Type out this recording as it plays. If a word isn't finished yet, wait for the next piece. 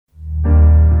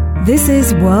This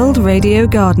is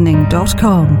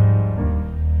worldradiogardening.com.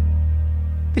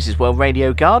 This is World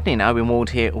Radio Gardening. Owen Ward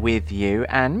here with you,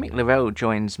 and Mick Lavelle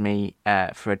joins me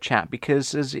for a chat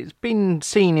because, as it's been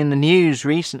seen in the news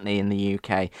recently in the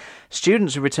UK,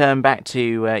 students have returned back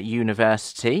to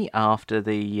university after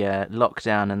the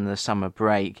lockdown and the summer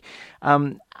break,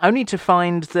 only to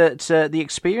find that the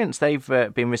experience they've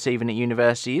been receiving at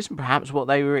university isn't perhaps what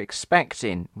they were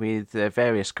expecting, with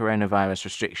various coronavirus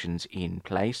restrictions in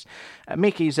place.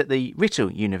 Mick is at the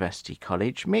Writtle University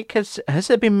College. Mick, has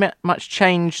there been much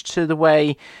change to the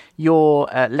way your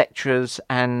lectures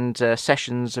and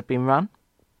sessions have been run?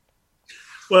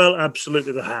 Well,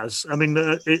 absolutely there has. I mean,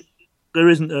 there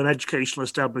isn't an educational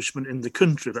establishment in the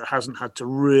country that hasn't had to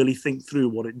really think through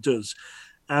what it does.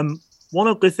 One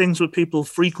of the things that people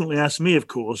frequently ask me, of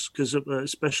course, because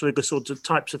especially the sorts of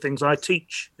types of things I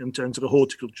teach in terms of a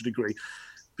horticulture degree,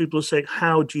 people say,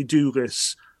 how do you do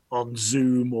this on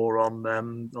Zoom or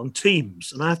on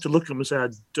Teams? And I have to look at them and say, I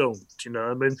don't.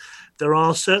 I mean, there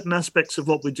are certain aspects of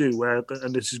what we do where,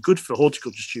 and this is good for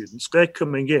horticulture students, they're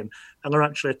coming in and they're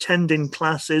actually attending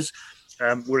classes.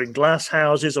 We're in glass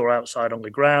houses or outside on the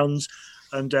grounds.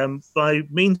 And by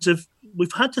means of,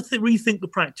 we've had to rethink the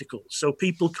practicals. So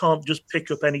people can't just pick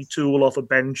up any tool off a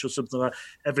bench or something like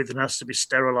that. Everything has to be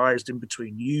sterilised in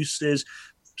between uses.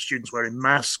 Students wearing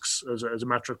masks as a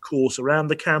matter of course around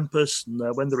the campus. And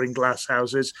when they're in glass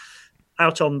houses,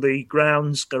 out on the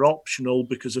grounds, they're optional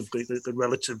because of the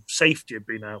relative safety of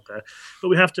being out there. But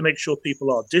we have to make sure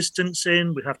people are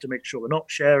distancing. We have to make sure we're not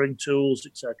sharing tools,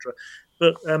 etc.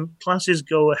 But classes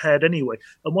go ahead anyway.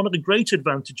 And one of the great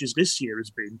advantages this year has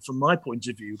been, from my point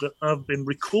of view, that I've been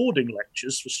recording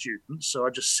lectures for students. So I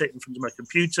just sit in front of my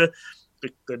computer.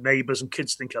 The neighbours and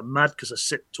kids think I'm mad because I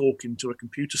sit talking to a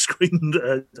computer screen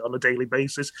on a daily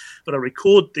basis. But I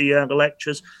record the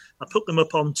lectures. I put them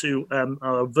up onto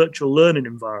our virtual learning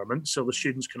environment so the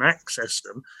students can access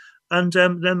them. And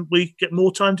then we get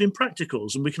more time doing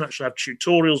practicals, and we can actually have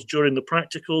tutorials during the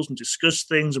practicals and discuss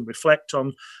things and reflect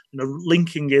on,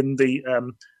 linking in the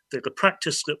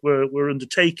practice that we're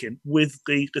undertaking with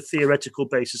the theoretical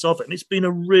basis of it. And it's been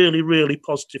a really, really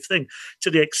positive thing, to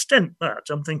the extent that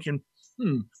I'm thinking,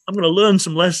 I'm going to learn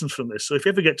some lessons from this. So if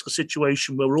you ever get to a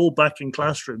situation where we're all back in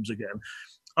classrooms again,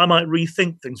 I might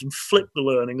rethink things and flip the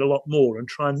learning a lot more and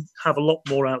try and have a lot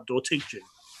more outdoor teaching.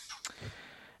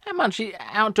 How much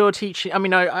outdoor teaching? I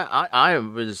mean, I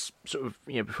was sort of,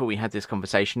 before we had this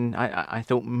conversation, I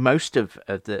thought most of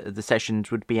the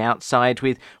sessions would be outside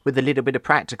with a little bit of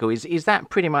practical. Is that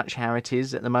pretty much how it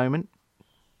is at the moment?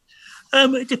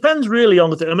 It depends really on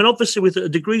the thing. I mean, obviously, with a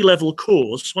degree level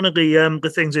course, one of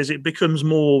the things is it becomes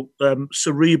more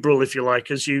cerebral, if you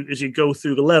like, as you go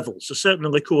through the levels. So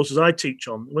certainly the courses I teach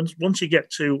on, once you get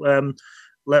to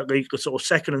the sort of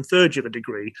second and third year of the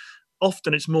degree,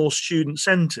 often it's more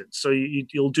student-centred. So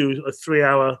you'll do a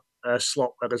 3-hour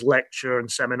slot where there's lecture and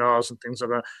seminars and things like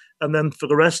that. And then for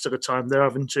the rest of the time, they're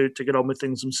having to get on with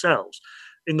things themselves.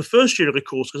 In the first year of the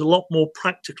course, there's a lot more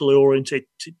practically orientated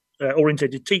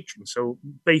teaching, so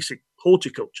basic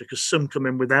horticulture, because some come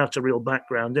in without a real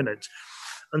background in it.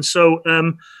 And so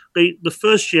the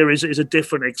first year is a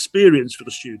different experience for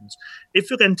the students.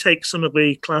 If you then take some of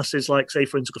the classes, like, say,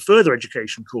 for instance, the further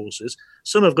education courses,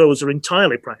 some of those are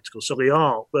entirely practical. So they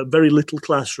are very little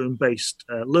classroom-based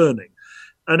learning.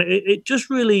 And it just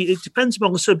really, it depends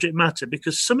upon the subject matter,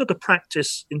 because some of the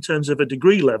practice in terms of a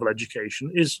degree level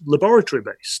education is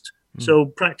laboratory-based. So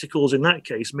practicals in that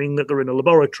case mean that they're in a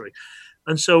laboratory.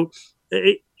 And so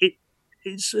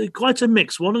it's quite a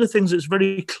mix. One of the things that's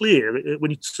very clear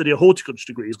when you study a horticulture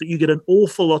degree is that you get an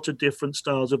awful lot of different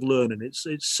styles of learning. It's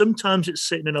sometimes it's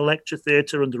sitting in a lecture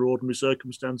theatre under ordinary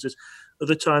circumstances.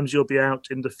 Other times you'll be out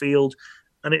in the field,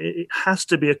 and it has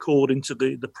to be according to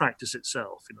the practice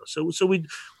itself. So we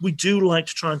do like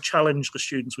to try and challenge the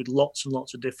students with lots and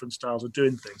lots of different styles of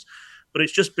doing things. But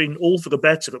it's just been all for the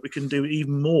better that we can do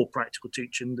even more practical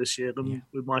teaching this year than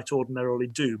we might ordinarily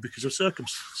do because of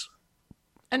circumstance.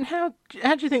 And how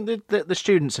do you think that the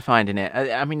students are finding it?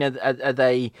 I mean, are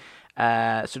they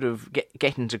sort of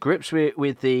getting to grips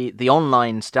with the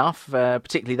online stuff,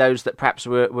 particularly those that perhaps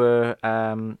were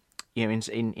in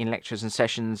lectures and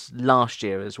sessions last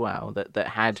year as well, that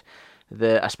had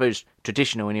the, I suppose,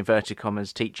 traditional, in inverted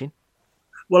commas, teaching?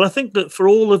 Well, I think that for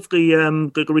all of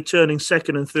the returning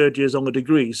second and third years on the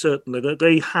degree, certainly, that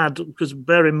they had, because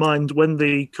bear in mind, when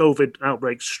the COVID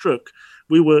outbreak struck,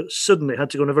 we were suddenly had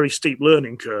to go on a very steep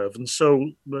learning curve. And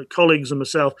so my colleagues and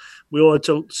myself, we all had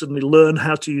to suddenly learn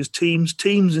how to use Teams.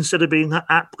 Teams, instead of being that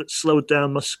app that slowed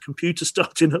down my computer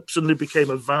starting up, suddenly became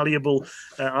a valuable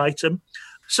item.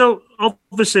 So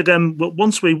obviously then,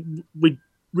 once we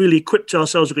really equipped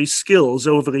ourselves with these skills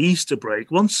over the Easter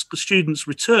break. Once the students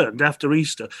returned after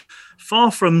Easter, far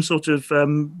from sort of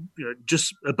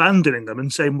just abandoning them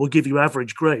and saying we'll give you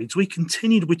average grades, we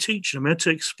continued with teaching them. We had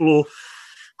to explore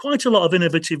quite a lot of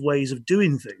innovative ways of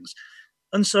doing things.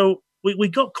 And so we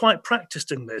got quite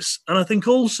practiced in this. And I think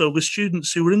also the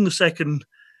students who were in the second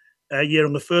year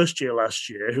and the first year last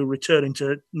year, who are returning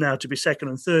now to be second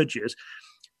and third years,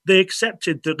 they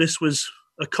accepted that this was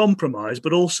a compromise,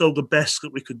 but also the best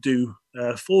that we could do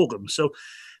for them. So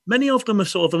many of them are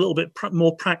sort of a little bit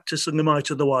more practiced than they might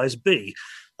otherwise be.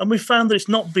 And we found that it's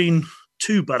not been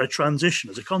too bad a transition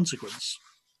as a consequence.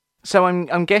 So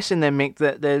I'm guessing then, Mick,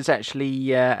 that there's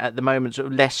actually at the moment sort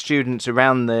of less students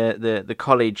around the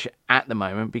college at the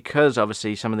moment because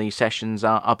obviously some of these sessions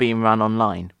are being run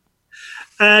online.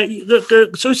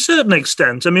 To a certain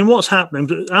extent, I mean, what's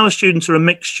happening, our students are a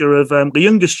mixture of the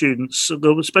younger students,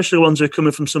 especially the ones who are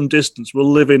coming from some distance,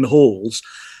 will live in halls,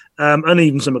 and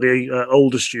even some of the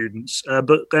older students.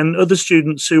 But then other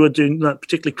students who are doing that,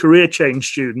 particularly career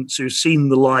change students who've seen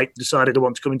the light, decided they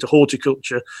want to come into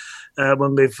horticulture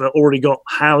when they've already got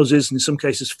houses, and in some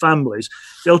cases families,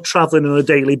 they'll travel in on a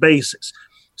daily basis.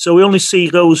 So we only see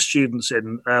those students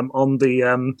in on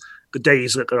the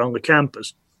days that they're on the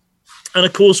campus. And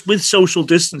of course, with social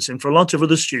distancing, for a lot of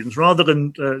other students, rather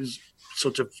than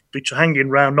sort of be hanging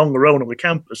around on their own on the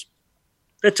campus,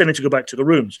 they're tending to go back to the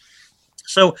rooms.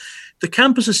 So the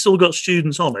campus has still got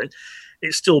students on it.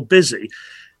 It's still busy,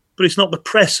 but it's not the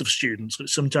press of students that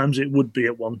sometimes it would be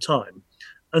at one time.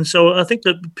 And so I think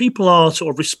that people are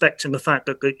sort of respecting the fact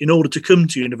that in order to come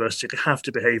to university, they have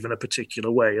to behave in a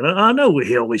particular way. And I know we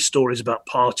hear all these stories about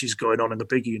parties going on in the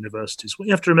big universities. What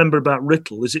you have to remember about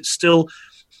Writtle is it's still...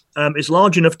 it's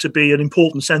large enough to be an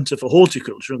important centre for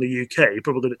horticulture in the UK,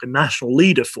 probably the national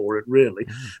leader for it, really.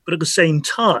 But at the same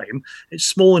time, it's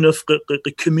small enough that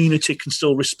the community can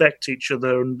still respect each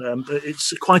other. And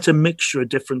it's quite a mixture of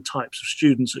different types of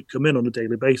students that come in on a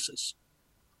daily basis.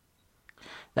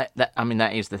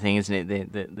 That is the thing, isn't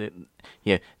it?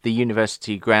 The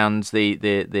university grounds,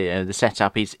 the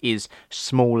setup is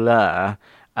smaller.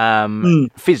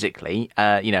 Physically,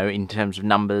 in terms of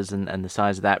numbers and the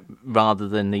size of that, rather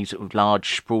than these sort of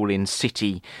large, sprawling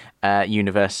city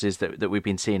universities that we've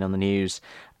been seeing on the news,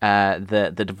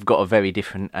 that have got a very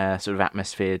different sort of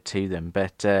atmosphere to them.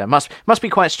 But must be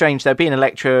quite strange, though, being a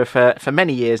lecturer for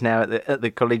many years now at the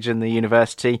college and the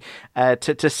university,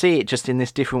 to see it just in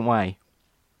this different way.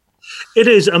 It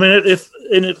is. I mean, if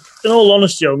in all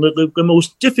honesty, the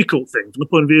most difficult thing from the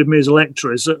point of view of me as a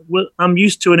lecturer is that I'm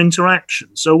used to an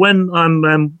interaction. So when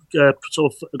I'm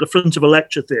sort of at the front of a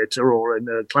lecture theatre or in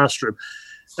a classroom,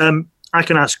 I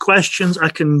can ask questions. I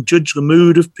can judge the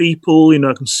mood of people.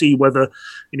 I can see whether,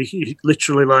 you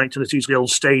literally, like to use the old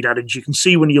Stade adage, you can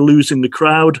see when you're losing the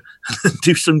crowd and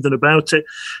do something about it.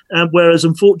 Whereas,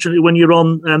 unfortunately, when you're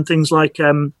on things like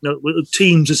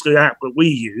Teams is the app that we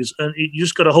use, and you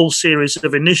just got a whole series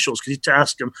of initials because you have to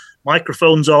ask them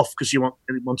microphones off because you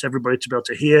want everybody to be able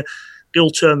to hear.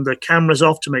 They'll turn the cameras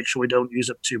off to make sure we don't use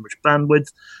up too much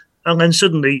bandwidth. And then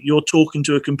suddenly you're talking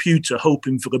to a computer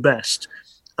hoping for the best.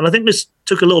 And I think this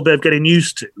took a little bit of getting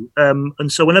used to.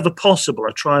 And so whenever possible,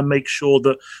 I try and make sure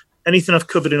that anything I've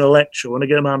covered in a lecture, when I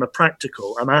get them out of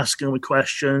practical, I'm asking them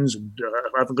questions and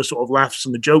having the sort of laughs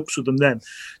and the jokes with them then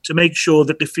to make sure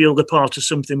that they feel they're part of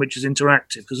something which is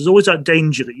interactive. Because there's always that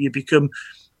danger that you become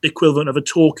the equivalent of a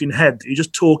talking head, that you're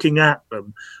just talking at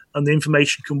them and the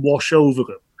information can wash over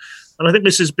them. And I think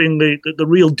this has been the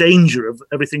real danger of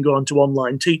everything going to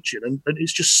online teaching. And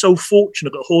it's just so fortunate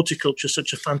that horticulture is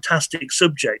such a fantastic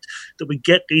subject that we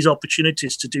get these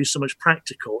opportunities to do so much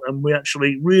practical. And we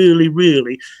actually really,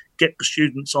 really get the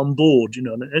students on board,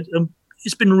 and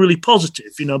it's been really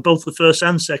positive. Both the first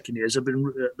and second years have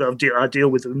been, I deal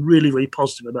with them, really, really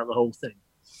positive about the whole thing.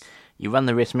 You run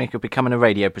the risk, Mick, of becoming a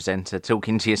radio presenter,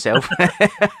 talking to yourself.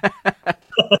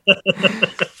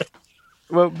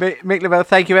 Well, Mick Lavelle,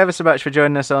 thank you ever so much for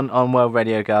joining us on World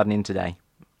Radio Gardening today.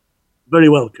 Very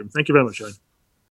welcome. Thank you very much, Shane.